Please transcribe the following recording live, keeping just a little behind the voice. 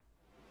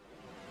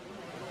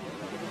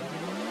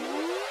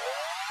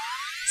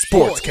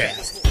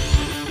Sportscast.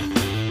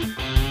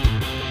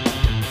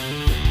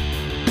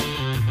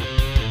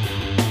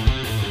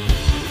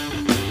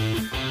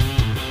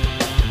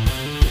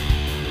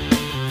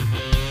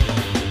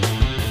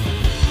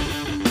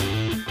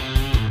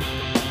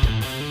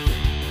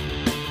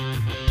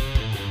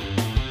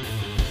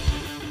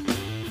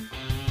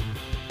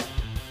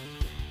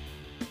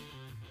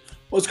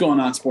 What's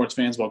going on, sports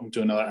fans? Welcome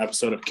to another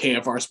episode of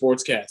KFR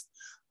Sportscast.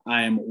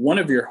 I am one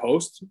of your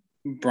hosts,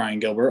 Brian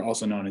Gilbert,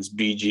 also known as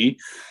BG.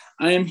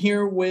 I am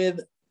here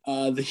with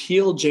the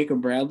heel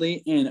Jacob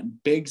Bradley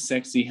and Big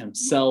Sexy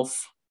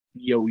himself,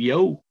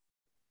 Yo,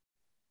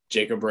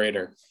 Jacob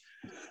Rader.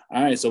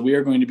 All right, so we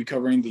are going to be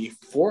covering the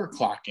 4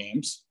 o'clock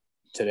games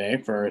today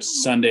for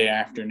Sunday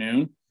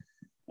afternoon.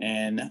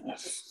 And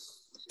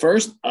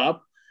first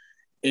up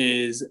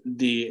is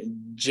the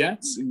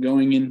Jets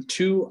going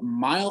into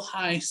Mile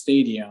High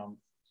Stadium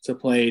to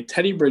play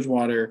Teddy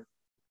Bridgewater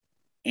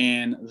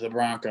and the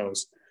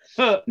Broncos.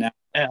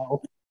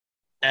 L.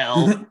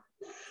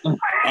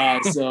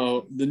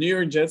 So the New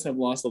York Jets have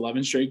lost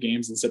 11 straight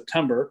games in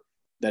September.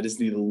 That is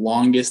the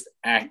longest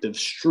active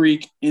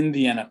streak in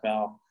the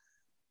NFL.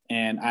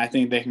 And I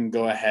think they can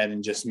go ahead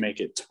and just make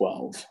it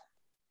 12.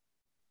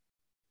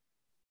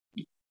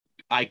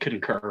 I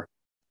concur.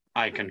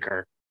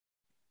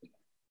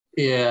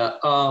 Yeah.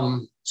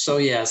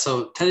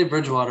 So Teddy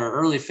Bridgewater,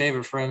 early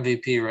favorite for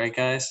MVP, right,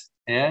 guys?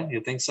 Yeah, you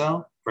think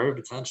so? Very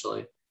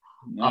potentially.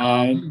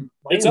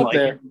 It's up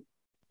there.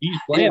 He's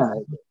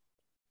playing.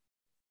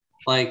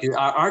 Like,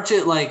 aren't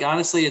you, like,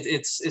 honestly,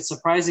 it's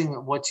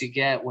surprising what you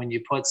get when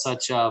you put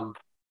such it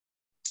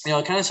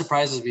kind of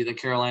surprises me that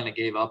Carolina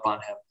gave up on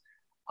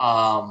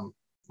him.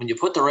 When you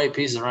put the right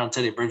pieces around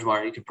Teddy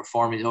Bridgewater, he can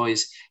perform. He's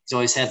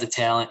always had the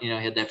talent. He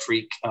had that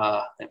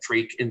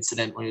freak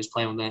incident when he was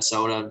playing with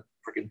Minnesota,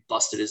 freaking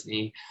busted his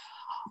knee.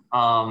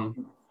 But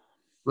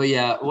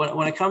yeah,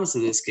 when it comes to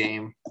this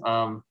game,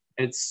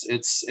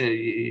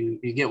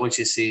 you get what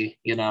you see.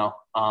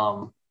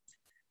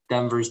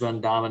 Denver's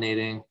been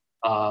dominating.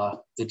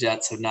 The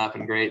Jets have not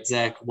been great.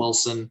 Zach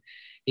Wilson,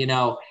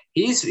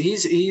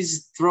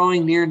 he's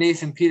throwing near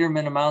Nathan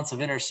Peterman amounts of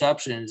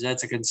interceptions.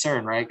 That's a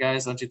concern, right,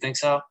 guys? Don't you think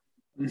so?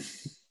 A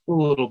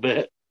little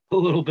bit.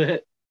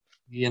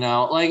 He's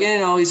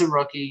a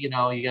rookie. You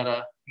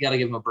gotta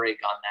give him a break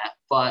on that.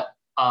 But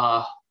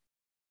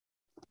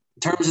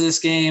in terms of this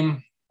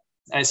game,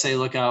 I say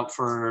look out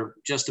for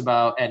just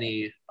about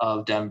any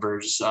of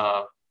Denver's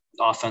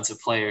offensive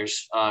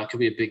players. It could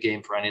be a big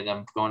game for any of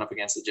them going up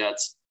against the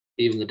Jets,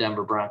 even the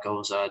Denver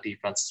Broncos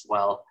defense as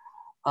well.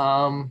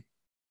 On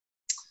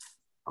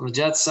the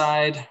Jets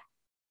side,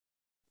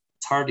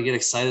 it's hard to get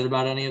excited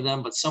about any of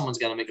them, but someone's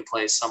got to make a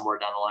play somewhere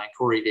down the line.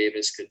 Corey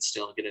Davis could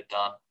still get it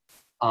done.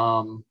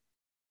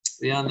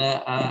 Beyond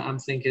that, I'm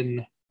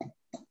thinking,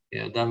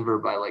 Denver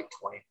by like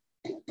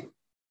 20.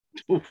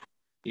 Oof.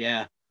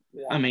 Yeah.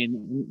 I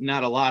mean,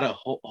 not a lot of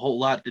whole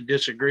lot to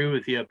disagree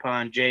with you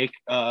upon, Jake.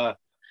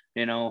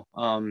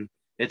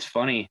 It's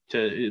funny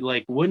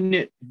to wouldn't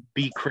it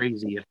be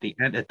crazy if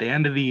at the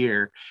end of the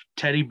year,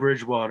 Teddy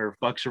Bridgewater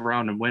fucks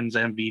around and wins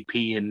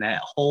MVP and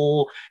that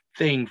whole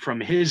thing from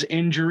his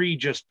injury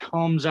just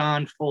comes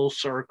on full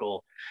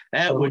circle.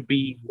 That would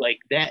be like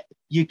that.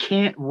 You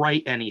can't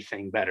write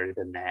anything better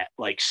than that.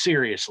 Like,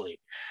 seriously.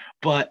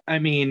 But I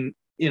mean,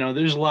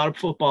 there's a lot of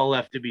football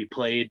left to be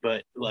played,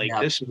 but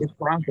this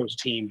Broncos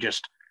team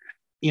just,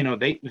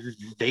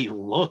 they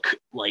look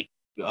like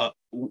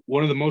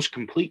one of the most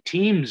complete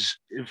teams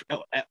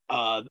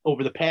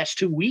over the past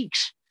 2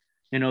 weeks.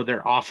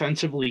 They're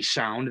offensively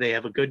sound. They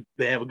have a good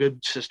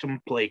system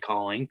of play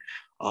calling.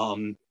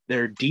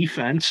 Their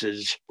defense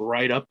is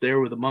right up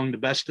there with among the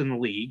best in the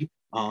league.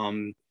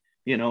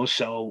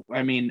 So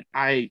I mean,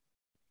 I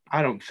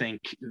don't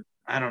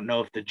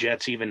know if the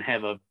Jets even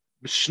have a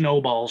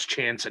snowball's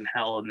chance in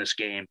hell in this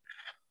game.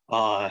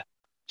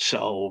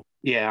 So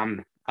yeah,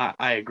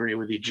 I agree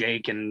with you,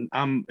 Jake. And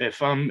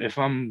if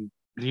I'm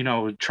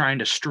trying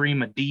to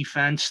stream a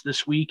defense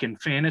this week in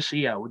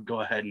fantasy, I would go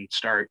ahead and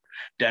start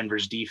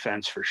Denver's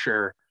defense for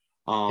sure.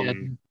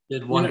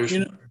 Did wonders.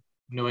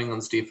 New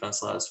England's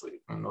defense last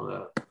week. I know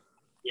that.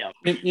 Yeah.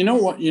 You know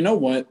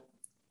what?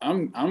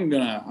 I'm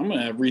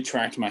gonna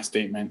retract my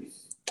statement.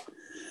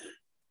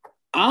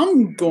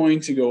 I'm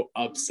going to go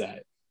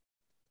upset.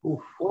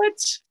 Oof. What?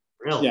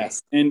 Really?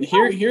 Yes, and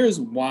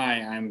here's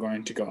why I'm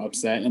going to go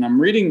upset. And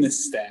I'm reading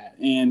this stat,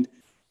 and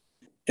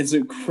it's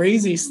a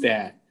crazy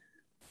stat.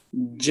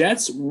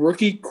 Jets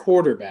rookie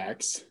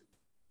quarterbacks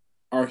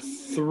are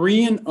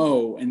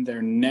 3-0 in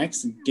their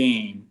next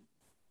game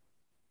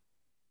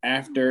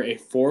after a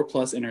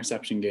 4+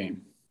 interception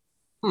game.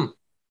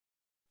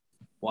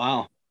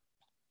 Wow.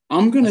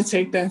 I'm going to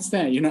take that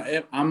stat.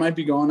 I might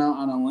be going out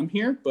on a limb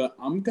here, but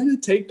I'm going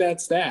to take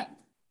that stat.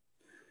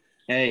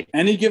 Hey.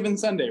 Any given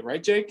Sunday,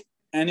 right, Jake?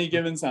 Any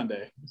given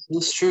Sunday.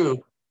 This is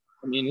true.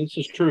 I mean, this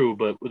is true,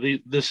 but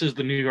this is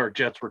the New York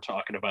Jets we're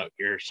talking about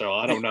here, so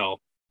I don't know.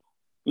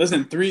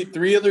 Listen,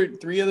 three other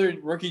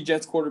rookie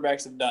Jets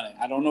quarterbacks have done it.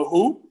 I don't know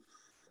who,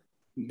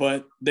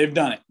 but they've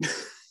done it.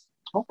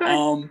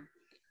 Okay.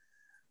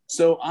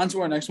 So on to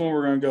our next one.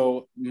 We're going to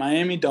go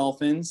Miami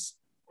Dolphins,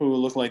 who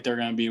look like they're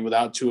going to be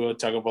without Tua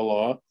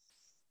Tagovailoa,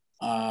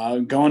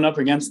 going up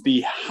against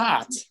the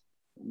hot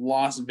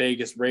Las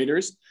Vegas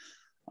Raiders.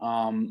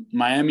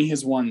 Miami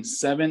has won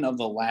 7 of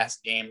the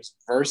last games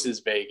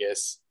versus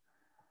Vegas.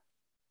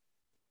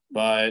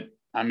 But,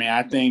 I mean,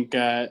 I think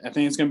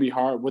it's going to be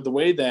hard with the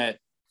way that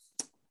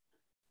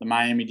the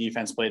Miami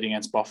defense played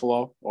against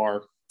Buffalo,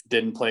 or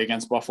didn't play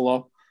against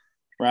Buffalo,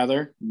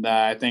 rather.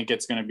 That I think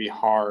it's going to be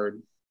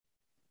hard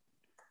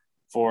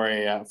for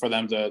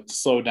them to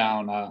slow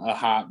down a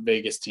hot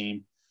Vegas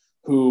team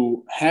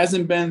who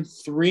hasn't been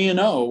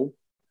 3-0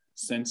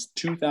 since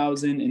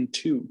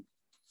 2002.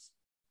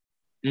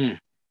 Ooh,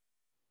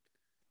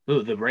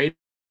 the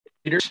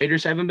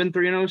Raiders haven't been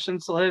 3-0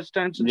 since the last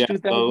time since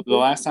 2000. So the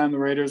last time the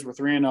Raiders were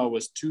 3-0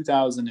 was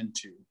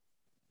 2002.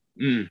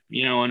 And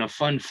a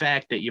fun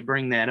fact that you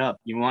bring that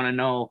up, you want to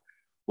know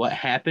what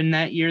happened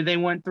that year they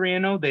went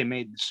 3-0? They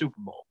made the Super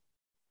Bowl.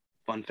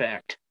 Fun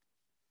fact.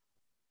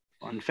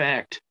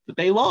 But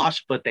they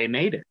lost, but they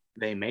made it.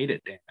 Damn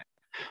it.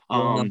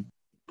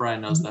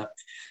 Brian knows that.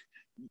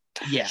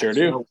 Yeah. Sure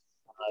do.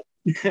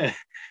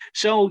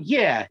 So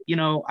yeah,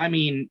 I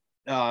mean,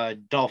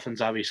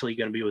 Dolphins obviously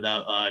going to be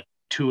without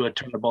Tua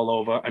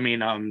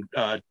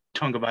Tagovailoa.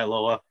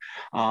 Tagovailoa.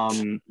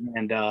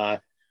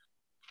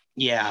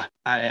 Yeah,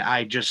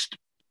 I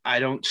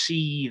don't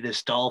see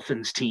this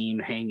Dolphins team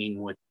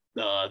hanging with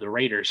the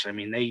Raiders. I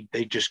mean, they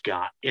just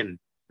got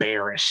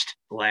embarrassed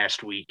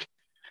last week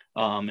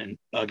and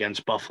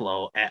against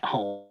Buffalo at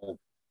home,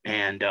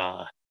 and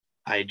I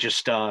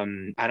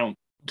don't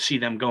see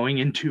them going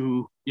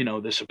into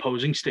this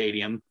opposing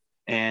stadium,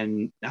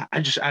 and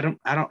I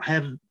don't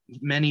have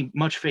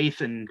much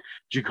faith in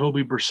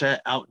Jacoby Brissett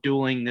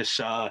outdueling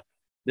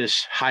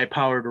this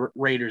high-powered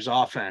Raiders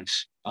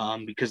offense,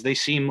 because they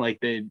seem like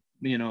they're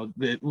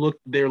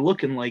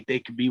looking like they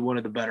could be one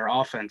of the better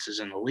offenses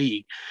in the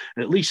league,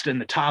 at least in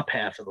the top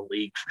half of the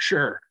league for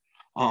sure.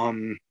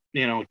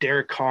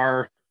 Derek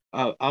Carr,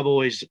 I've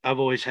always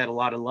had a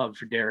lot of love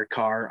for Derek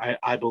Carr.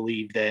 I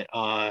believe that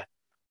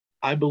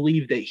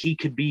he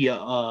could be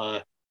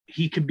a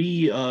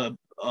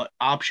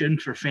option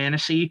for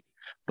fantasy,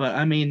 but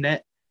I mean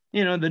that.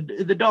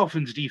 The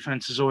Dolphins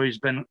defense has always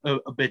been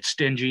a bit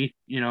stingy.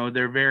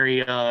 They're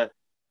very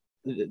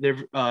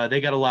they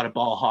got a lot of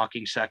ball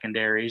hawking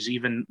secondaries.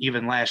 Even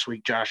last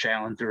week, Josh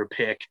Allen threw a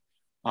pick.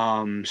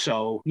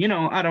 So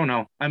I don't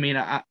know. I mean,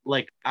 I'm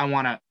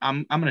going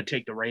to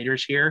take the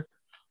Raiders here.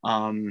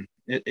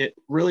 It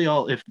really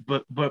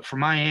but for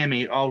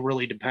Miami, it all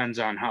really depends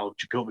on how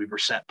Jacoby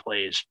Brissett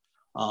plays.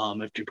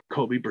 If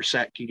Jacoby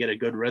Brissett can get a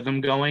good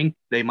rhythm going,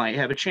 they might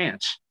have a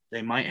chance.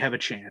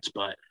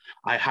 But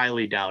I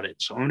highly doubt it.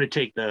 So I'm going to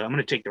take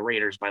the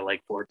Raiders by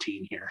like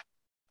 14 here.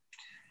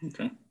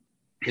 Okay.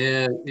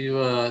 Yeah,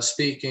 you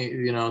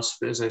speaking,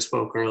 as I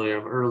spoke earlier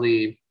of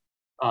early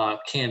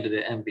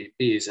candidate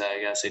MVPs,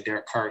 I gotta say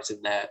Derek Carr's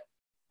in that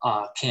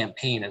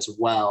campaign as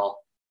well.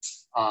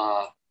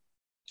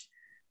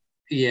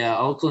 Yeah,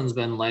 Oakland's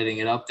been lighting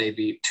it up. They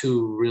beat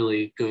 2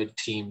 really good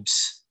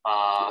teams.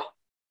 I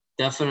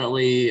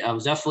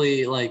was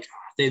definitely like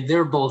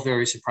they're both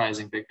very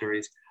surprising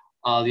victories.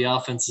 The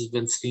offense has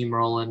been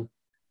steamrolling.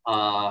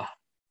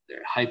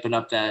 They're hyping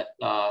up that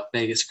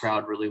Vegas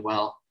crowd really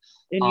well.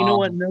 And you know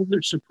what?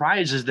 Another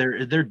surprise is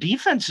their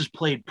defense has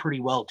played pretty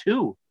well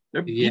too.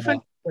 Their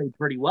defense played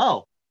pretty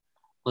well.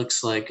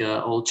 Looks like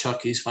old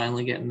Chucky's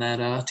finally getting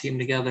that team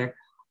together.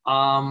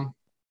 Yeah,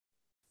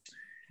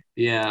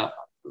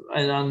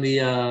 and on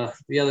the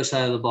other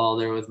side of the ball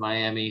there with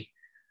Miami,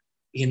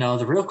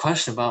 the real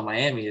question about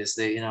Miami is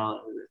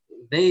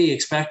they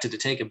expected to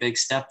take a big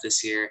step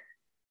this year.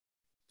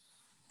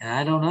 And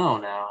I don't know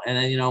now. And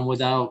then,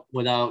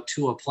 without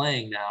Tua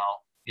playing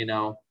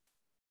now,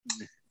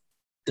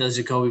 does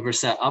Jacoby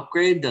Brissett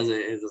upgrade? Does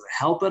it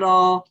help at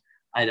all?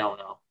 I don't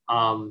know.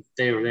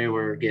 They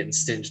were getting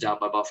stinged out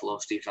by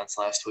Buffalo's defense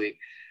last week.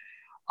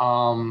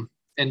 In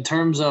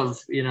terms of,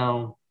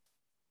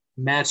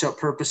 matchup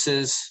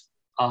purposes,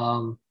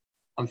 I'm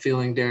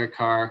feeling Derek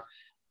Carr.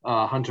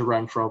 Hunter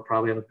Renfrow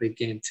probably have a big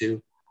game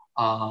too.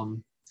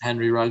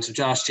 Henry Ruggs. If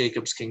Josh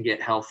Jacobs can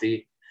get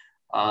healthy,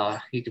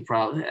 he could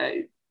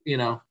probably – he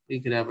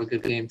could have a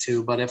good game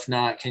too. But if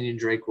not, Kenyon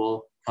Drake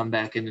will come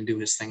back in and do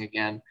his thing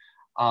again.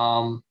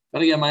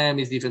 But again,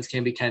 Miami's defense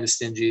can be kind of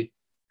stingy.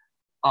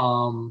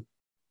 But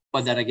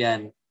then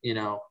again,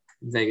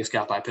 Vegas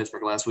got by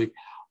Pittsburgh last week.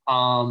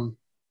 So,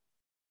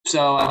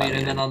 I mean,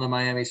 and then on the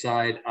Miami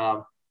side,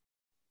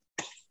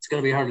 it's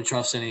going to be hard to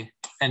trust any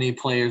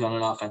players on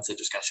an offense that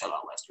just got shut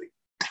out last week.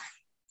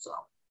 So,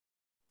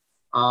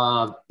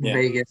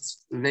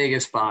 Vegas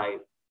by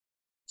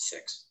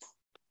 6.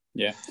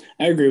 Yeah,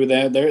 I agree with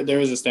that. There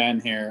is a stat in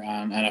here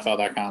on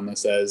NFL.com that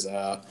says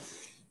the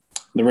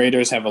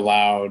Raiders have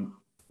allowed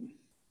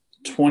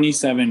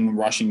 27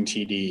 rushing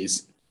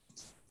TDs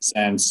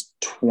since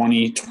the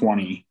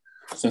 2020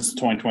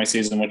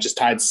 season, which is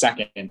tied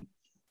second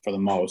for the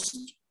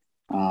most.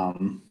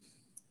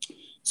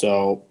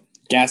 So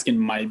Gaskin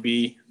might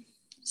be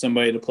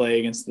somebody to play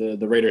against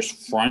the Raiders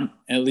front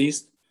at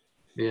least.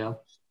 Yeah.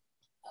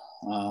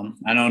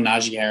 I know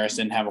Najee Harris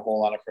didn't have a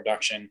whole lot of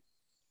production,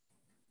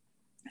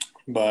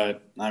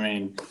 but I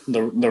mean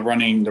the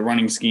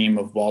running scheme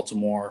of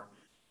Baltimore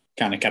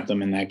kind of kept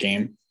them in that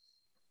game.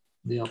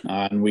 Yeah.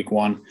 In week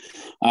 1.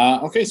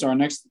 Okay, so our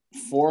next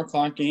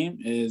 4:00 game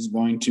is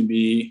going to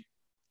be,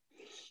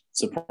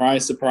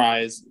 surprise,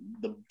 surprise,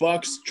 the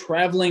Bucs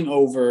traveling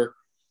over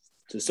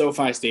to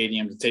SoFi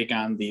Stadium to take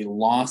on the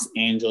Los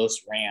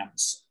Angeles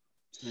Rams.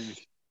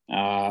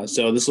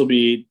 So this will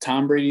be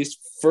Tom Brady's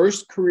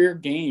first career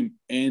game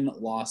in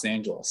Los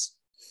Angeles.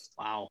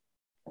 Wow.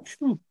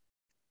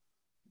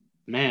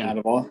 Man. Out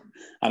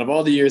of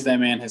all the years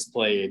that man has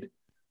played.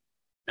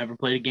 Never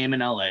played a game in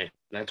LA.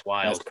 That's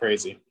wild. That's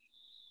crazy.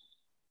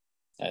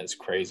 That is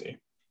crazy.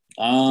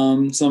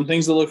 Some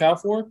things to look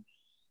out for.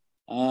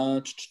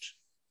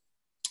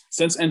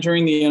 Since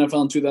entering the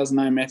NFL in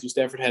 2009, Matthew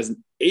Stafford has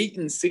an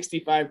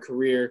 8-65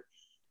 career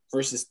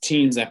versus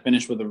teams that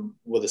finished with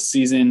a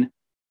season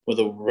with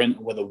a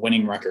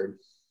winning record.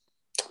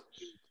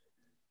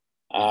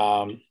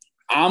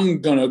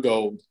 I'm gonna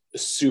go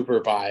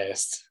super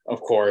biased, of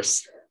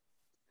course.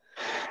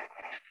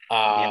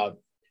 I'm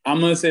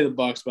gonna say the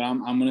Bucs, but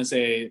I'm gonna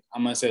say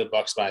the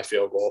Bucs by a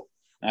field goal.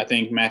 I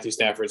think Matthew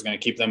Stafford is going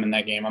to keep them in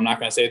that game. I'm not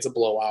going to say it's a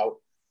blowout,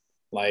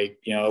 like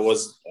it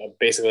was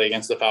basically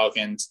against the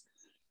Falcons,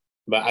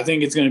 but I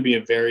think it's going to be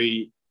it'll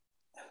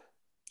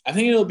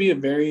be a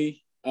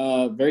very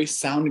very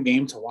sound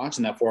game to watch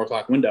in that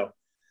 4:00 window.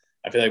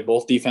 I feel like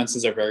both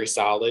defenses are very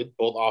solid,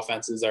 both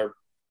offenses are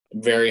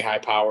very high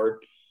powered.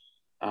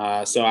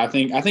 So I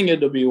think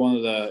it'll be one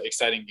of the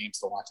exciting games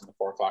to watch in the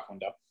 4:00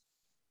 window.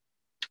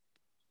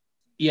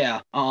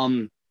 Yeah.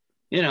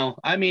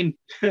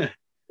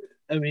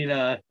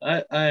 I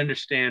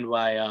understand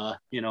why,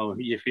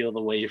 you feel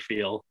the way you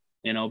feel,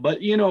 but,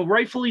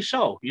 rightfully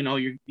so.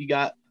 You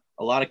got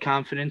a lot of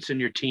confidence in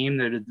your team.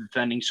 They're the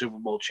defending Super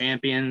Bowl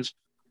champions.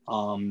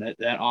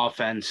 That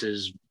offense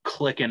is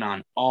clicking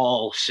on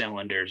all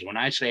cylinders. When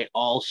I say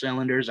all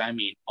cylinders, I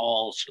mean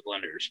all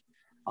cylinders.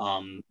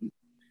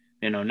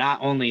 Not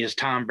only is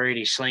Tom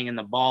Brady slinging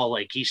the ball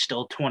like he's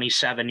still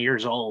 27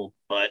 years old,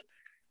 but,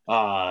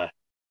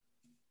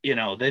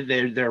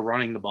 they're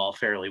running the ball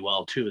fairly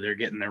well too. They're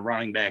getting their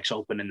running backs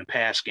open in the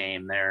pass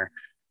game.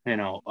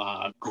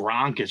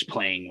 Gronk is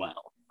playing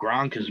well.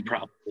 Gronk is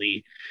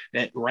probably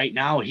right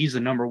now. He's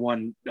the number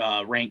 1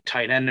 ranked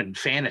tight end in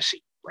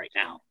fantasy right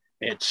now.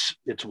 It's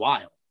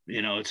wild.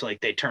 It's like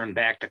they turned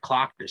back the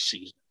clock this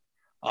season.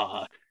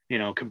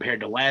 Compared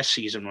to last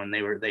season when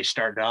they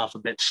started off a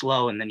bit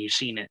slow, and then you've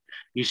seen it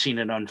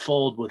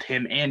unfold with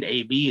him and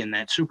AB in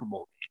that Super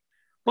Bowl game.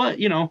 But,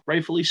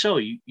 rightfully so.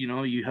 You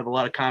have a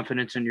lot of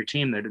confidence in your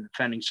team. They're the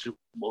defending Super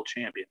Bowl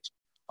champions.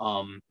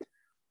 In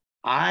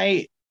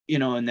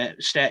that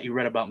stat you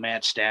read about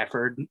Matt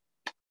Stafford,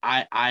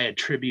 I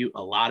attribute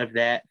a lot of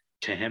that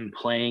to him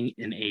playing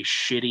in a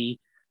shitty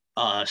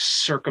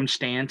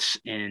circumstance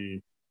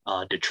in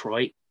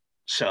Detroit.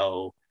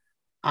 So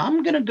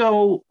I'm gonna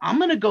go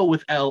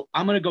with LA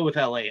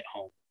at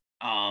home.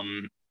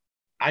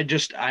 I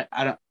just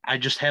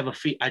have a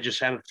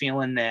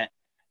feeling that,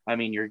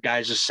 your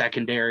guys'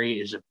 secondary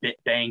is a bit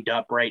banged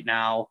up right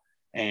now,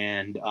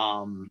 and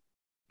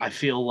I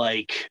feel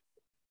like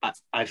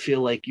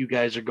you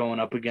guys are going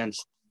up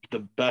against the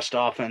best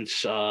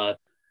offense the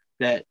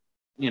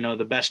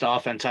best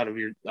offense out of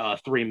your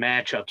 3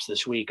 matchups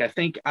this week.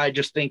 I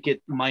just think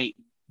it's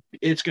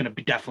going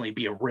to definitely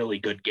be a really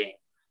good game.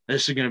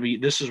 This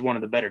is one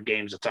of the better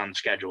games that's on the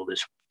schedule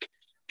this week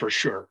for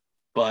sure.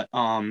 But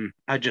I'm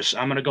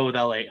going to go with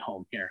LA at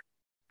home here.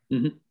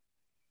 Mm-hmm.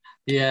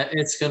 Yeah,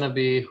 it's going to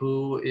be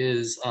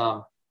whose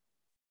offense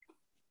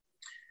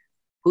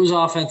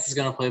is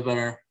going to play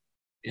better.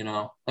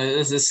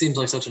 This seems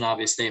like such an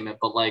obvious statement,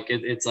 but like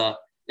it's a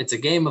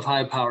game of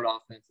high-powered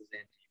offenses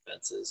and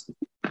defenses.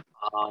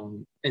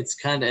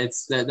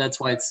 That's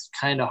why it's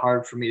kind of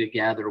hard for me to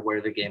gather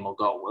where the game will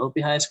go. Will it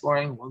be high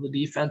scoring? Will the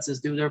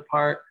defenses do their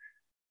part?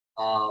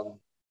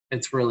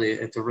 It's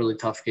a really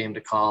tough game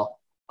to call.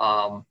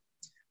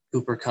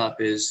 Cooper Kupp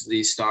is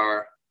the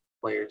star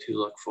player to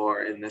look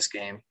for in this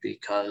game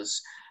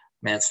because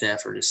Matt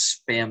Stafford is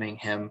spamming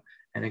him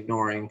and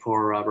ignoring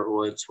poor Robert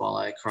Woods while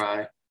I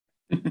cry.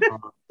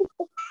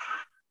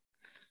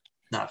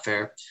 Not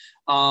fair.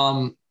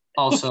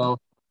 Also,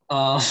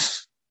 and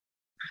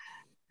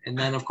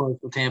then of course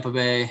with Tampa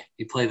Bay,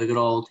 you play the good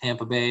old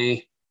Tampa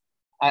Bay.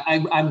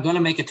 I'm going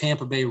to make a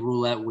Tampa Bay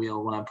roulette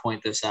wheel when I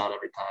point this out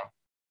every time.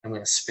 I'm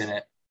going to spin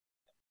it.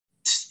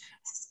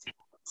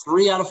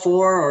 3 out of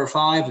 4 or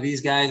 5 of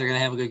these guys are going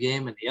to have a good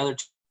game, and the other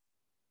two.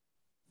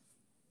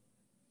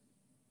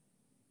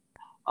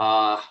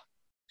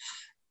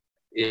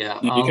 Yeah.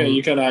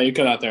 You cut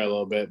out there a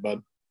little bit, but.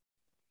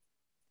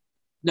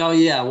 No,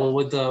 yeah. Well,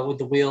 with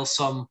the wheel,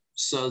 so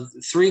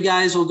 3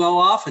 guys will go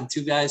off and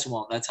 2 guys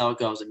won't. That's how it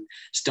goes. And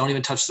just don't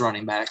even touch the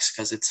running backs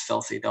because it's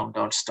filthy. Don't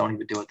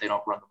even do it. They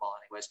don't run the ball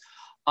anyways.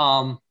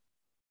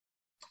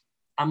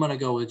 I'm gonna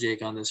go with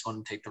Jake on this one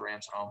and take the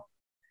Rams at home.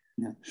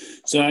 Yeah.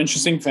 So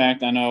interesting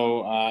fact, I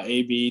know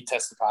AB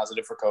tested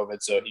positive for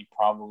COVID, so he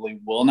probably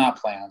will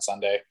not play on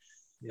Sunday.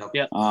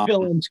 Yep.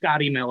 Phil and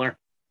Scotty Miller.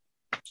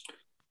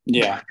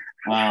 Yeah.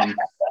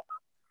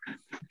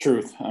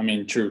 Truth.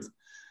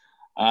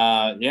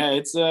 Yeah,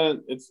 it's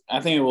I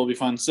think it will be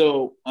fun.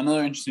 So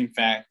another interesting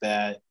fact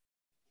that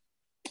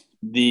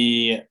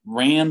the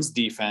Rams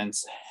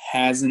defense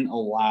hasn't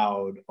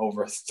allowed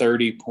over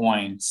 30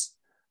 points,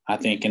 I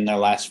think, in their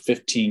last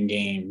 15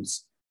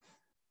 games,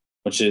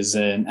 which is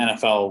an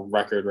NFL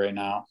record right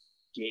now.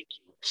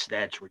 Ridiculous.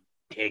 That's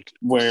ridiculous.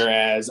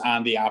 Whereas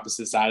on the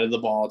opposite side of the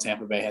ball,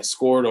 Tampa Bay has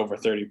scored over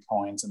 30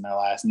 points in their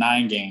last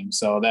 9 games.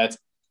 So I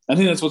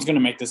think that's what's going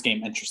to make this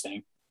game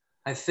interesting.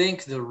 I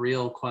think the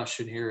real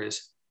question here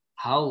is,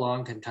 how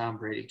long can Tom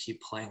Brady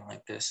keep playing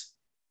like this?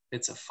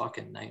 It's a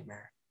fucking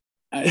nightmare.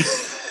 But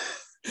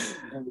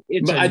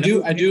I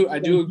do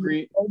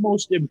agree.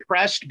 Almost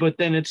impressed, but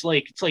then it's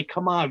like,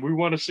 come on, we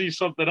want to see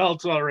something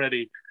else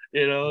already.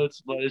 You know,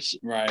 it's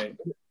right.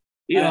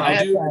 You know,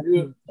 I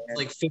do. It's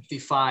like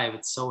 55.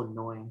 It's so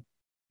annoying.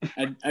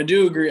 I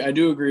do agree. I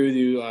do agree with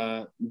you,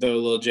 though,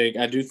 little Jake.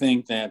 I do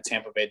think that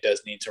Tampa Bay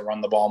does need to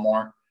run the ball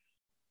more.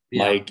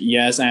 Yeah. Like,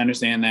 yes, I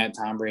understand that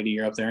Tom Brady,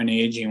 you're up there in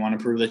age, and you want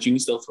to prove that you can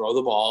still throw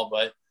the ball,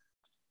 but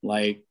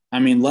Leonard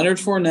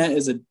Fournette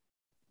is a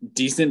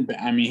decent.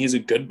 He's a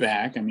good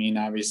back.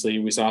 Obviously,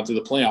 we saw through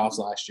the playoffs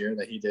last year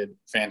that he did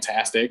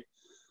fantastic.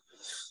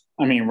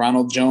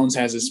 Ronald Jones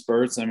has his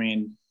spurts.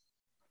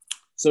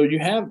 So you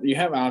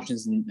have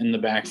options in the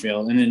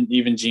backfield, and then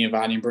even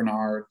Giovanni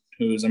Bernard,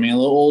 who's a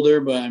little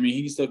older, but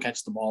he can still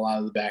catch the ball out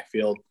of the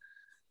backfield.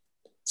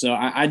 So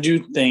I do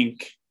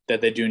think that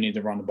they do need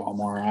to run the ball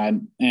more.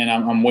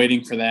 I'm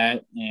waiting for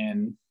that.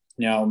 And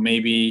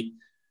maybe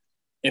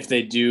if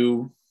they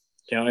do,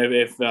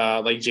 if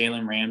like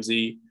Jalen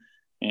Ramsey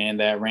and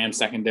that Rams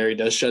secondary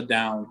does shut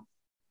down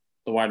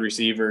the wide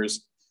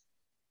receivers,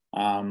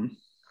 then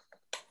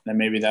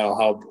maybe that'll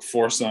help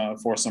force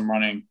some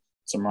running.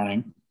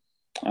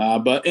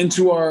 But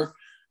into our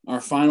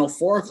final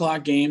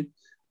 4:00 game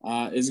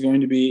is going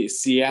to be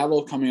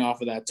Seattle coming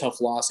off of that tough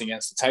loss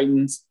against the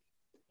Titans,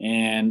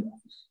 and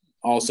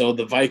also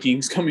the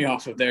Vikings coming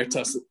off of their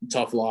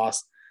tough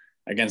loss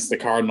against the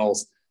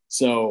Cardinals.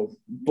 So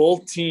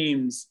both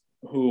teams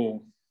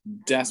who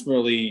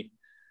desperately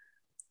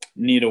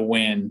need a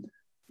win,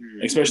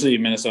 especially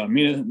Minnesota.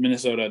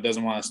 Minnesota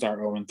doesn't want to start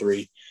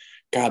 0-3.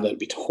 God, that'd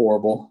be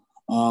horrible.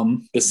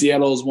 But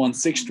Seattle's won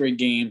 6 straight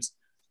games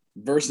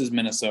versus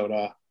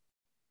Minnesota,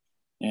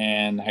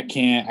 and I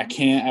can't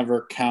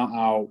ever count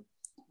out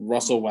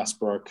Russell Wilson.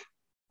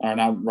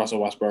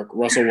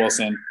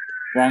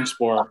 Wrong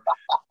sport.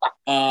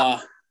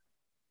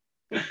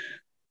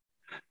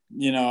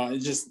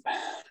 It's just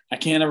I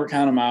can't ever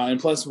count them out. And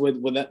plus,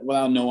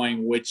 without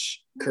knowing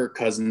which Kirk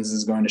Cousins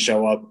is going to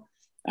show up.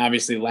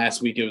 Obviously,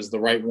 last week it was the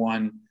right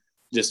one,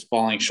 just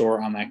falling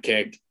short on that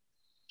kick.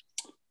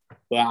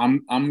 But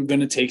I'm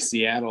going to take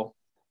Seattle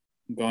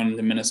going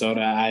into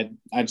Minnesota. I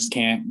just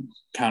can't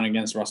count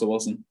against Russell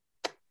Wilson.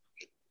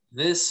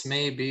 This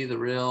may be the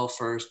real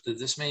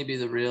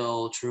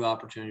true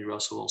opportunity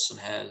Russell Wilson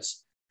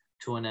has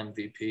to an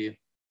MVP.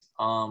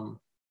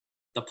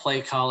 The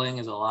play calling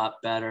is a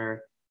lot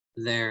better.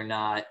 They're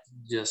not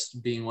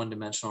just being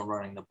one-dimensional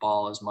running the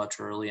ball as much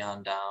early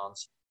on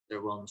downs.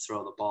 They're willing to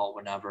throw the ball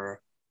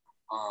whenever.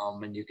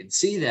 And you can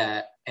see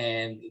that.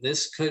 And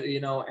this could,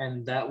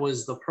 and that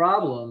was the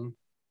problem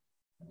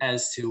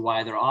as to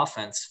why their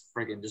offense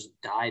friggin' just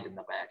died in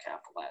the back half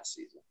of last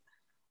season.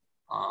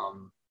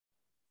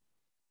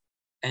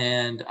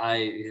 And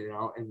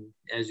and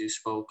as you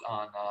spoke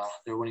on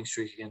their winning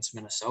streak against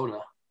Minnesota,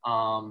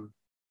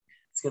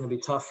 it's going to be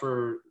tough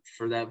for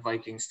that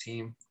Vikings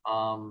team.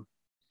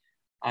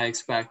 I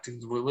expect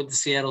with the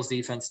Seattle's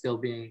defense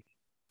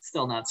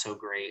still not so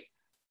great.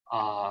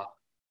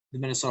 The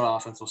Minnesota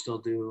offense will still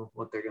do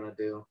what they're going to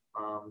do.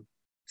 I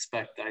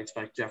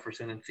expect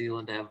Jefferson and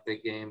Thielen to have a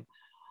big game.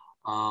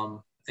 I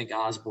think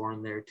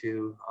Osborne there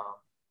too.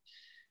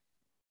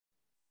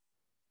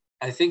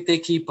 I think they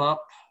keep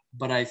up,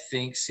 but I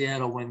think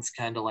Seattle wins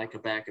kind of like a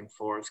back and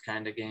forth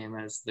kind of game,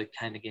 as the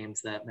kind of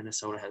games that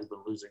Minnesota has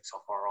been losing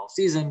so far all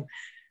season.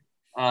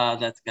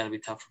 That's got to be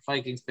tough for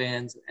Vikings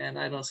fans, and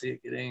I don't see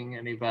it getting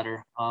any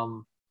better.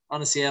 On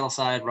the Seattle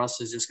side, Russ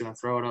is just going to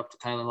throw it up to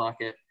Tyler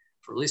Lockett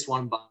for at least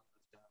one bomb.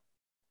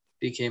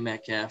 DK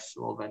Metcalf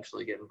will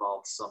eventually get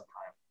involved sometime.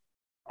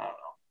 I don't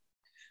know.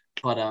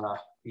 But,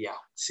 yeah,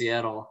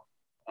 Seattle.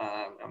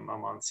 I'm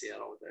on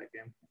Seattle with that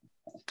game.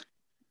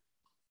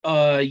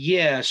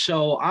 Yeah,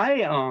 so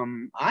I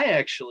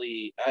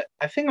actually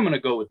think I'm gonna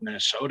go with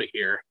Minnesota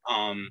here,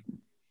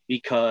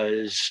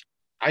 because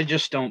I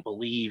just don't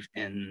believe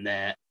in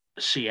that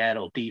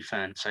Seattle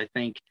defense. I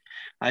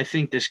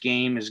think this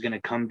game is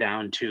gonna come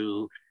down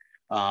to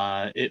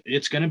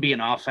it's gonna be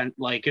an offense,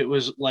 like it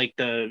was like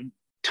the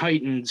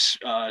Titans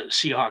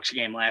Seahawks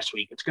game last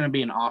week. It's gonna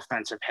be an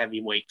offensive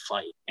heavyweight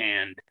fight,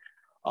 and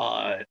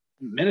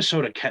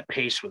Minnesota kept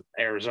pace with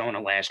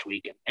Arizona last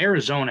week, and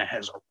Arizona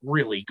has a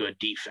really good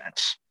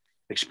defense,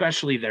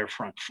 especially their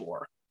front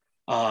four.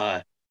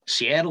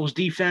 Seattle's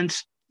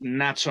defense,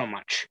 not so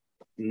much.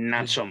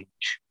 Not so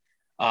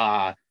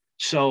much.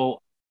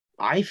 So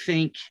I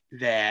think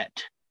that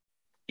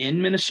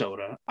in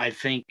Minnesota, I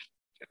think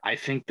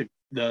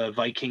the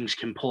Vikings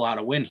can pull out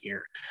a win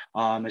here.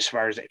 As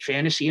far as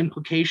fantasy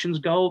implications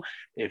go,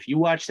 if you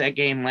watched that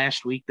game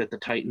last week that the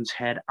Titans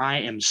had, I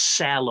am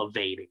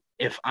salivating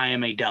if I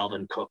am a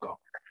Dalvin Cook owner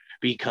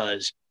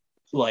because,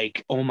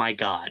 like, oh my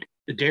God.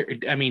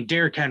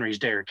 Derrick Henry's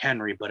Derrick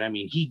Henry, but I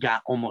mean, he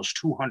got almost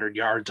 200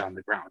 yards on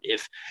the ground.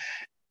 If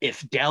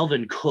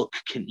Dalvin Cook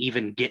can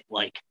even get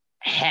like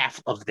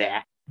half of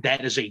that,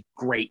 that is a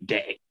great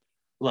day.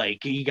 Like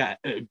he got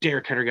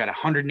Derrick Henry got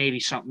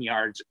 180 something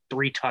yards,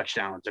 3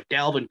 touchdowns. If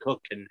Dalvin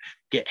Cook can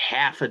get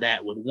half of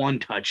that with 1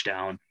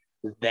 touchdown,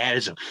 that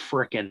is a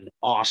freaking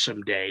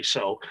awesome day.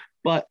 So,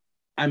 but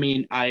I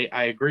mean, I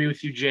agree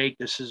with you, Jake.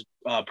 This is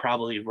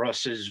probably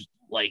Russ's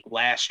like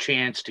last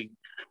chance to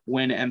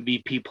win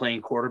MVP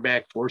playing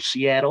quarterback for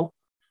Seattle.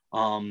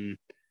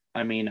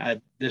 I mean,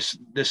 this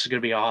is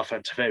going to be an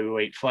offensive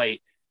heavyweight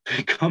fight. If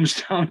it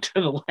comes down to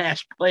the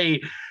last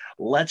play,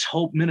 let's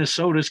hope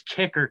Minnesota's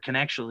kicker can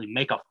actually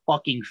make a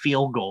fucking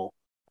field goal.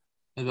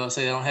 I was about to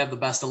say they don't have the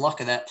best of luck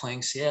of that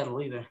playing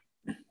Seattle either.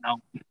 No.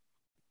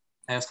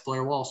 Ask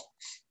Blair Walsh.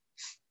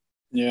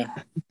 Yeah.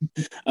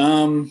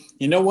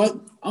 You know what?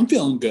 I'm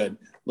feeling good.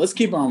 Let's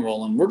keep on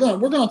rolling. We're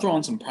gonna throw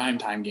in some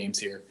primetime games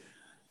here.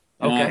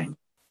 Okay.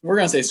 We're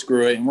gonna say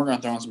screw it, and we're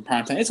gonna throw in some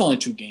primetime. It's only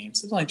 2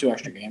 games. It's only 2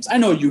 extra games. I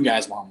know you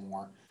guys want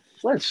more.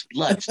 Let's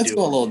go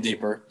a little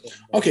deeper.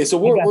 Okay, so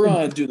we're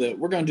gonna do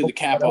the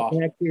cap off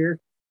back here.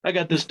 I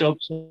got this dope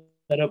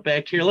set up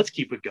back here. Let's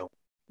keep it going.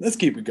 Let's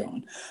keep it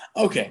going.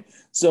 Okay,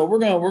 so we're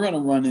gonna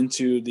run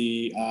into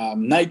the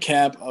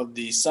nightcap of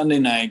the Sunday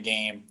night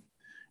game.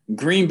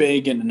 Green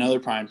Bay getting another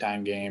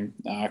primetime game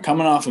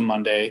coming off of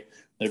Monday.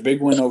 Their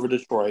big win over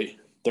Detroit,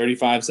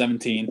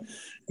 35-17.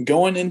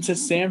 Going into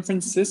San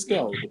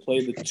Francisco to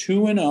play the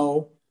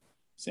 2-0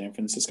 San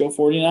Francisco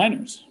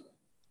 49ers.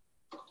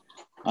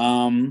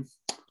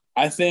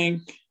 I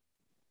think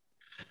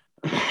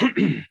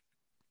I'm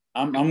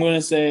going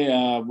to say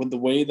with the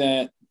way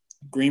that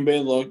Green Bay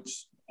looked,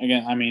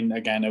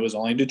 again, it was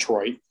only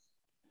Detroit.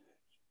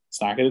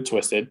 It's not going to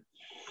twist it.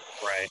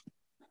 Right.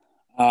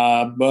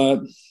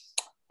 But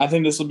I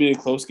think this will be a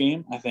close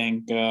game. I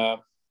think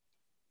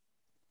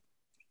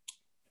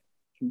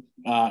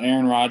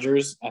Aaron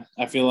Rodgers,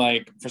 I feel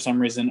like for some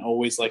reason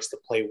always likes to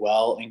play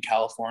well in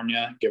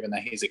California, given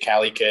that he's a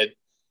Cali kid.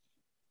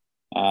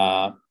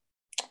 So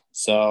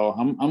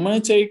I'm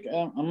gonna take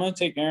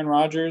Aaron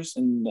Rodgers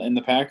and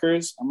the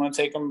Packers. I'm gonna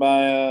take him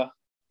by a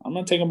touchdown. I'm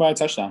gonna take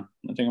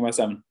him by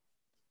 7.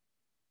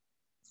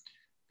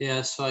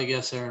 Yeah, so I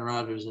guess Aaron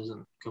Rodgers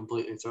isn't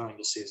completely throwing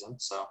this season,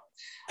 so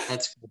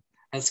that's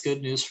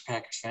good news for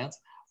Packers fans.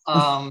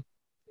 Yeah.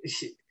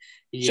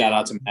 Shout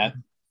out to Matt.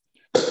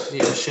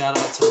 Yeah, shout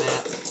out to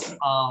Matt.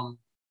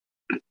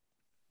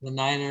 The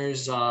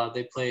Niners,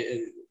 they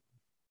play.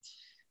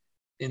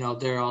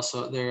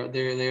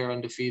 They're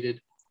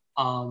undefeated.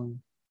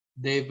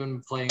 They've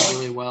been playing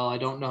really well. I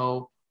don't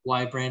know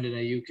why Brandon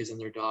Ayuk is in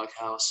their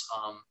doghouse.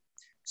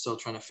 Still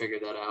trying to figure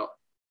that out.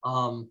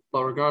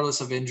 But regardless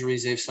of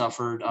injuries they've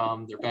suffered,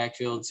 their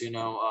backfield's,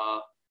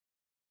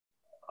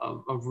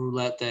 a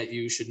roulette that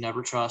you should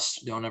never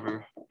trust. Don't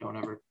ever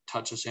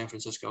touch a San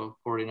Francisco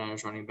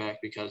 49ers running back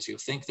because you'll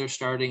think they're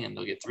starting and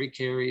they'll get 3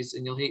 carries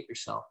and you'll hate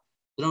yourself.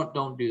 So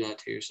don't do that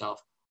to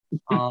yourself.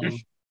 I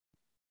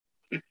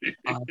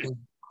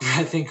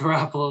think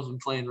Garoppolo's been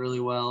playing really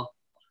well.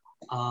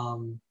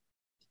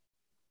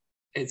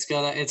 It's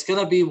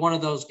gonna be one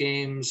of those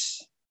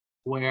games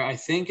where I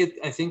think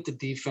the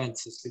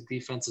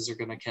defenses are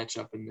gonna catch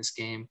up in this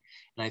game,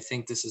 and I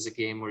think this is a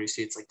game where you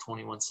see it's like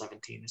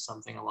 21-17 or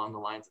something along the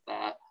lines of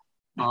that.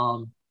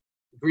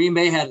 Green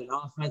Bay had an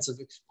offensive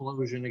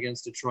explosion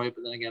against Detroit,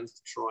 but then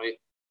against Detroit,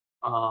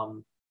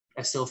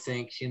 I still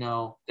think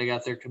they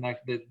got their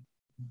connected.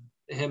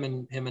 Him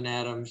and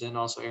Adams and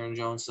also Aaron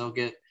Jones, they'll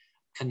get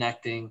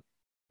connecting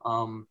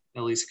at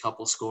least a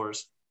couple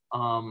scores.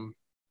 I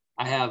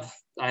have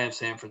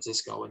San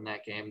Francisco in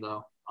that game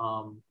though.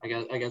 I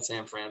got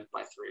San Fran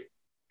by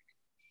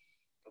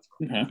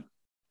 3. Okay.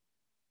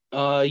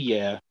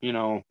 Yeah,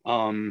 you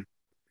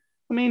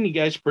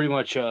guys pretty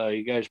much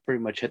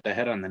hit the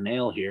head on the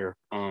nail here.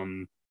 I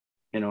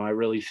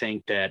really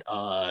think that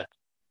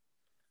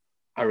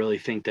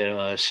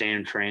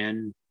San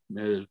Fran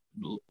is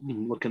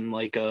looking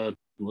like a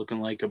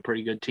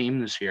pretty good team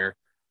this year.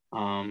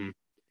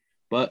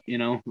 But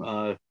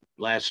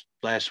last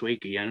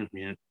week again,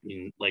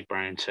 like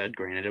Brian said,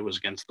 granted it was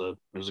against the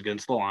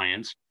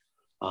Lions.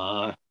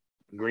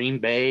 Green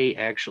Bay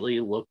actually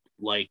looked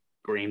like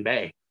Green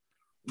Bay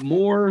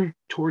more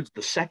towards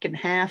the second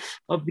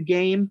half of the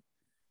game,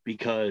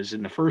 because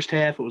in the first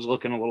half it was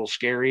looking a little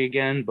scary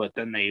again, but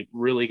then they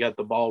really got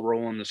the ball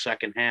rolling the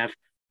second half.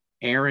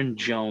 Aaron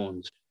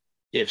Jones,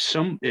 if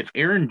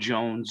Aaron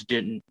Jones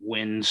didn't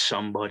win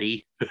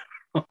somebody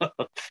a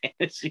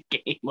fantasy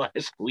game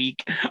last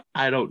week,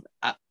 I don't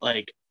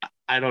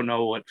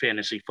know what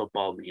fantasy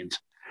football means.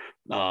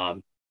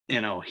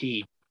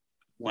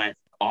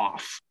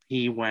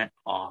 He went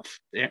off.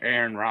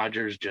 Aaron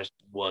Rodgers just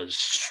was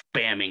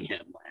spamming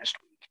him last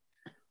week.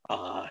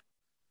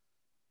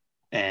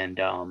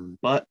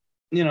 But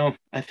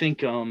I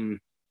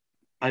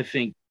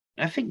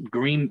think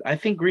Green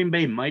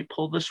Bay might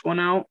pull this one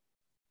out,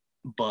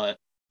 but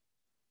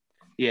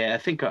yeah, I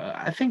think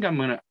I'm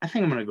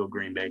gonna go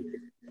Green Bay.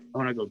 I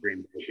want to go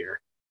Green Bay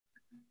here.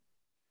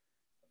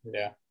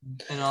 Yeah,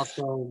 and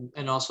also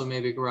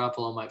maybe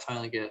Garoppolo might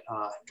finally get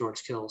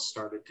George Kittle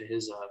started to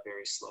his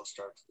very slow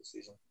start to the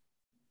season.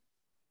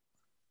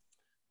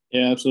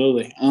 Yeah,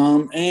 absolutely.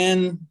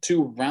 And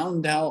to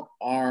round out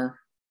our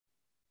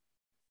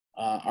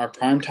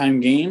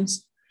primetime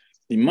games,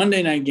 the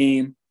Monday night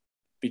game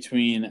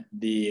between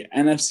the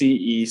NFC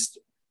East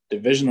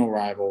divisional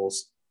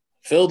rivals,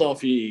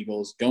 Philadelphia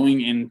Eagles,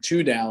 going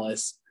into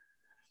Dallas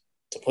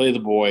to play the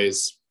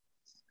boys.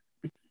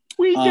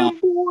 We do,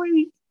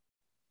 boy.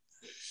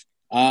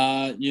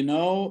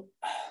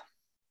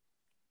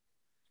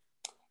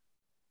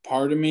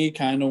 Part of me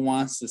kind of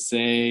wants to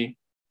say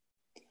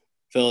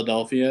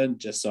Philadelphia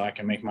just so I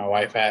can make my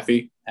wife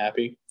happy.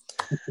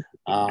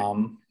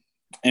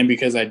 And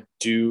because I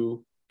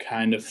do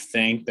kind of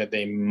think that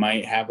they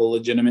might have a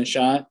legitimate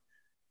shot.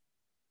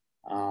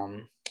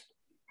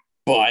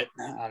 But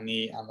on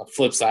the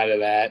flip side of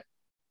that,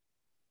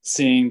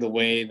 seeing the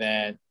way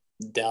that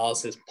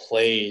Dallas has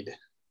played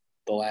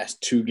the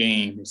last two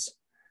games,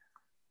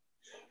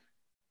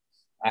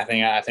 I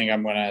think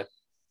I'm gonna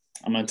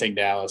take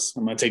Dallas.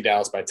 I'm gonna take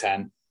Dallas by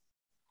 10.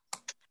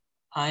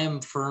 I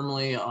am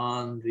firmly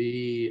on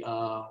the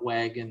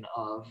wagon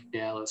of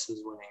Dallas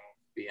is winning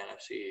the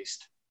NFC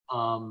East.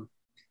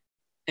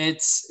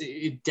 It's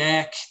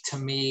Dak to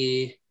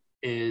me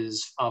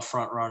is a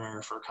front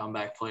runner for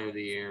comeback player of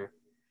the year.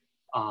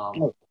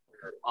 Off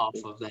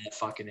of that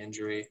fucking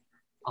injury.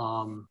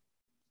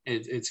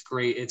 It's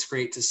great. It's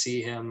great to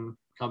see him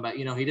come back.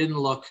 He didn't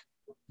look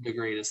the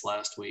greatest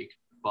last week,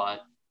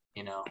 but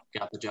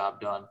got the job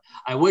done.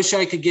 I wish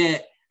I could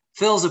get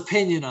Phil's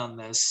opinion on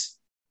this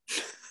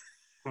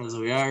because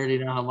we already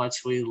know how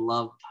much we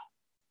love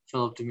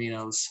Philip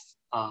Domino's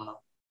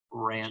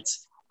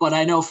rants. But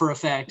I know for a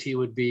fact he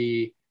would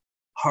be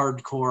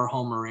hardcore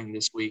homering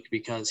this week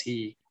because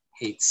he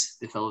hates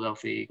the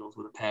Philadelphia Eagles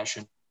with a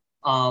passion.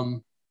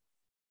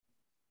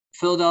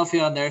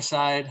 Philadelphia on their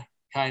side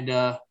kind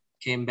of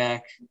came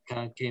back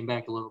a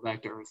little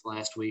back to earth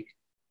last week.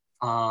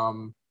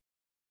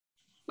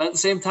 But at the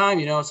same time,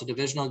 it's a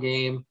divisional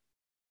game.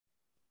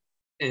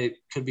 It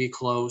could be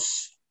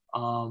close.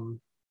 On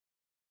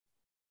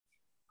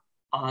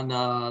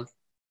the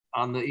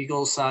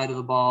Eagles side of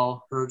the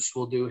ball, Hurts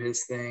will do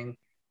his thing.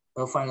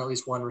 They'll find at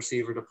least one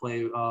receiver to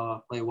play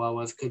well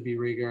with. Could be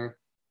Rieger,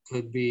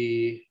 could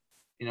be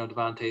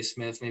Devontae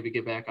Smith. Maybe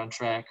get back on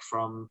track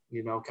from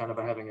kind of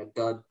having a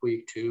dud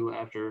week 2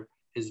 after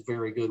his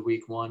very good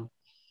week 1.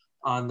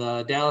 On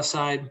the Dallas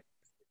side,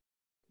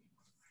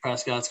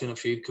 Prescott's going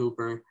to feed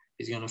Cooper.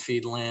 He's going to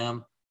feed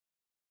Lamb.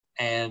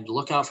 And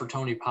look out for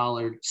Tony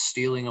Pollard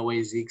stealing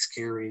away Zeke's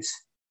carries.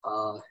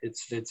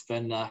 It's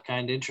been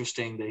kind of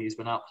interesting that he's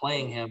been out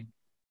playing him,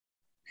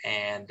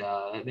 and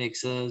it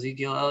makes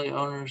Ezekiel Elliott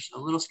owners a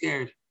little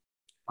scared.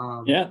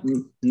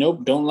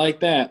 Nope, don't like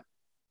that.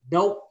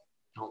 Nope,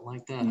 don't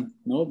like that.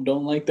 Nope,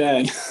 don't like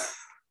that.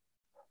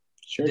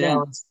 Sure,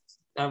 Dallas.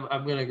 I'm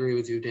going to agree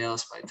with you.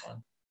 Dallas by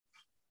 10.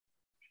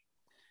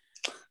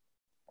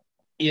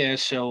 Yeah,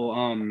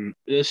 so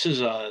this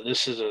is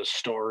a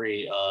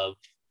story of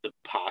the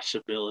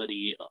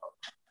possibility of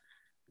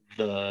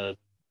the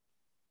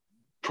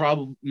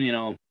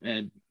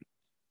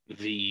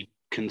the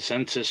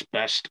consensus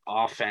best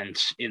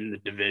offense in the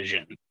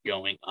division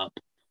going up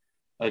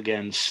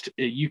against.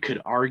 You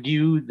could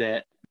argue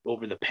that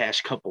over the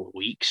past couple of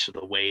weeks,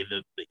 the way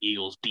that the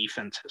Eagles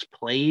defense has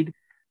played,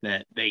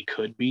 that they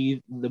could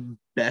be the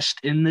best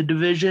in the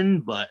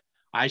division, but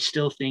I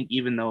still think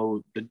even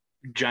though the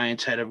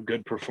Giants had a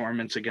good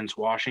performance against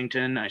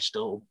Washington, I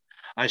still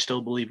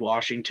believe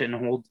Washington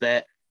holds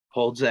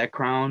that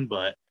crown,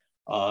 but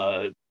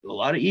a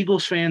lot of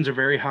Eagles fans are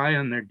very high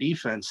on their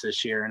defense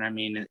this year, and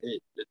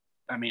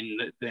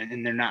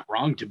and they're not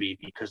wrong to be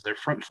because their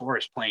front four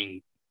is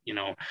playing,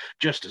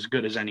 just as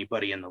good as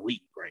anybody in the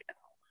league right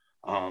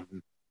now.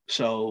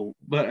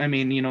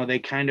 They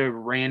kind of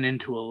ran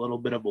into a little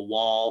bit of a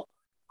wall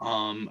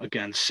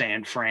against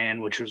San Fran,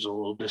 which was a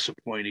little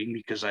disappointing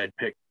because I'd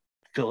picked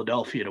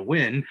Philadelphia to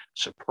win,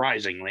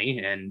 surprisingly.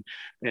 And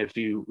if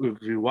you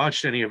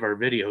watched any of our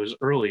videos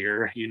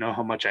earlier, you know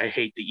how much I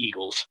hate the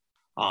Eagles.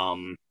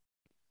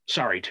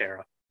 Sorry,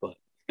 Tara, but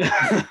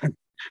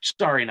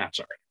sorry, not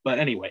sorry. But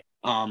anyway,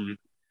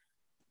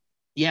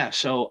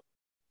 so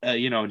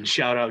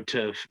shout out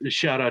to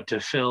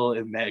Phil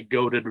and that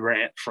goated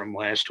rant from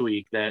last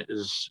week. That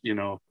is,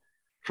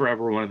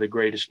 forever one of the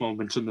greatest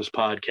moments in this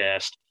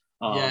podcast.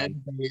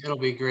 It'll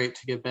be great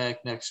to get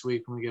back next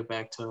week when we get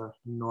back to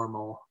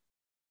normal.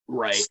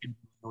 Right.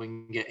 We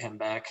can get him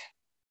back.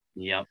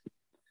 Yep.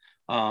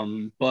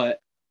 But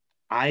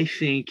I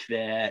think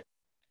that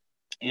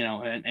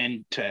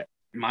and to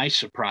my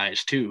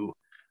surprise too,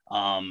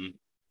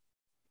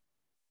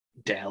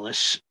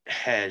 Dallas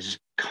has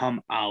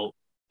come out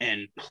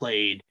and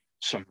played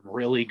some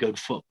really good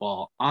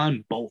football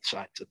on both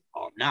sides of the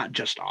ball, not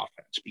just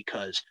offense,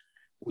 because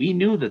we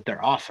knew that their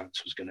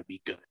offense was going to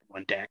be good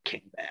when Dak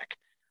came back.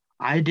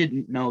 I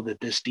didn't know that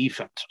this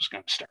defense was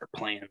going to start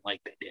playing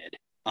like they did.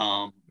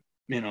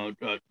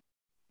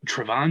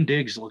 Trevon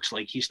Diggs looks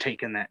like he's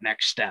taken that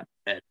next step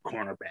at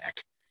cornerback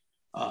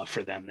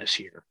for them this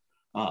year.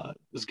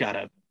 He's got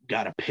a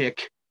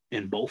pick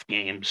in both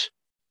games.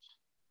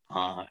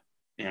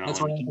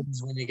 That's what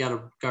happens when you got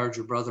to guard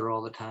your brother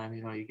all the time.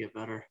 You get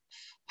better.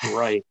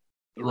 Right.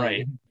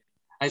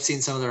 I've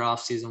seen some of their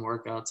off-season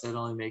workouts. It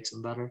only makes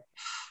them better.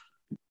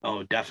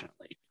 Oh,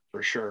 definitely,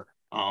 for sure.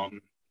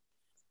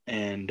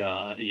 And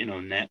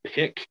that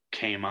pick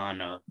came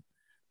on,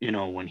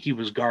 when he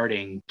was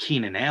guarding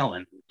Keenan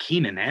Allen.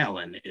 Keenan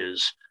Allen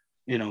is,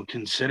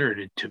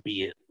 considered to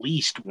be at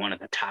least one of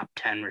the top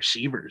 10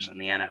 receivers in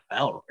the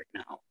NFL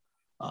right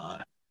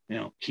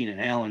now. Keenan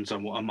Allen's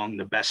among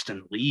the best in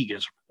the league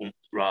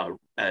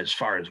as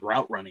far as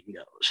route running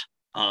goes.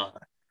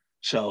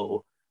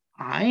 So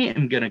I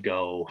am going to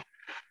go.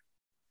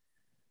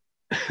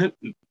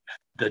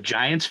 The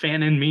Giants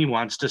fan in me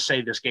wants to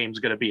say this game's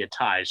going to be a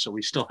tie, so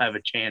we still have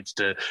a chance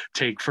to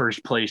take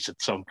first place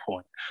at some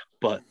point.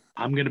 But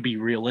I'm going to be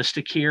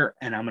realistic here,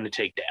 and I'm going to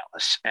take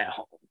Dallas at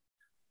home.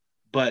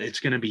 But it's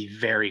going to be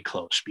very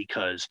close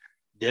because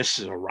this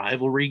is a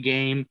rivalry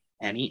game.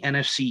 Any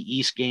NFC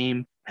East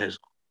game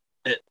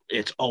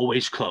it's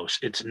always close.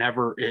 It's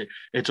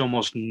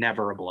almost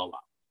never a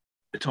blowout.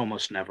 It's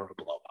almost never a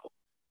blowout.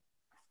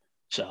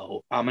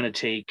 So I'm going to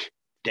take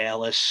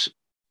Dallas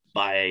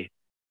by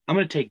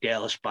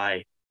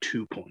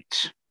 2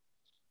 points.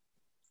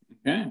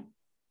 Okay.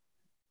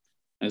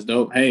 That's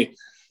dope. Hey,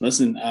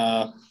 listen,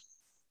 that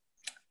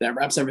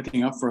wraps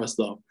everything up for us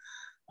though.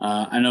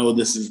 I know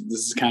this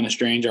is kind of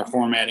strange, our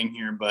formatting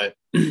here, but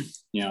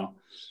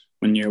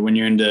when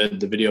you're into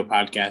the video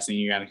podcasting,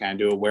 you got to kind of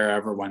do it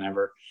wherever,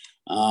 whenever.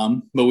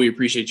 But we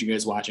appreciate you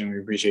guys watching. We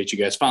appreciate you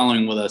guys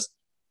following with us.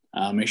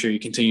 Make sure you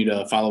continue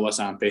to follow us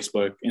on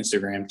Facebook,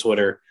 Instagram,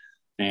 Twitter,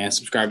 and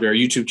subscribe to our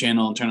YouTube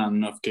channel and turn on the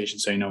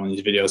notifications so you know when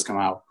these videos come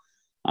out.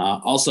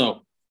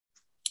 Also,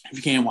 if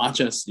you can't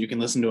watch us, you can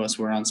listen to us.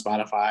 We're on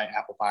Spotify,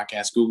 Apple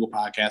Podcasts, Google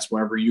Podcasts,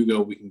 wherever you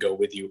go, we can go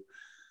with you.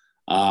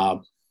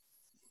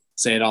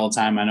 Say it all the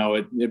time. I know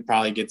it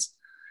probably gets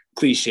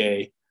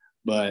cliche,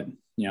 but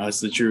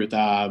it's the truth.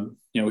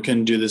 We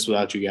couldn't do this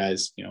without you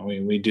guys.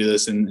 We do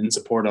this in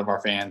support of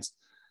our fans.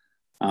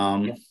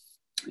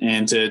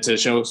 And to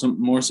show some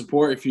more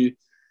support, if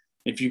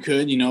you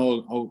could,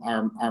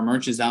 our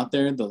merch is out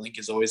there. The link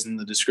is always in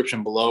the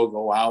description below.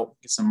 Go out,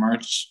 get some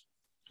merch.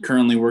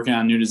 Currently working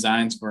on new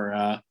designs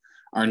for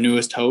our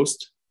newest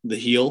host, the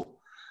heel.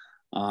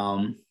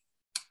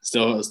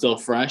 Still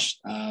fresh.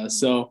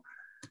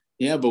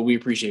 But we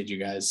appreciate you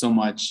guys so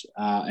much.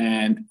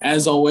 And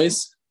as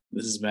always,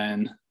 this has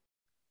been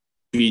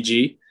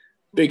BG,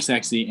 Big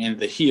Sexy, and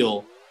the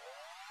heel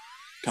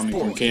coming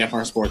from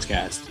KFR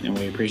Sportscast. And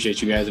we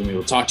appreciate you guys, and we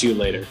will talk to you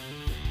later.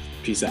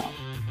 Peace out.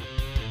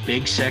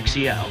 Big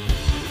Sexy out.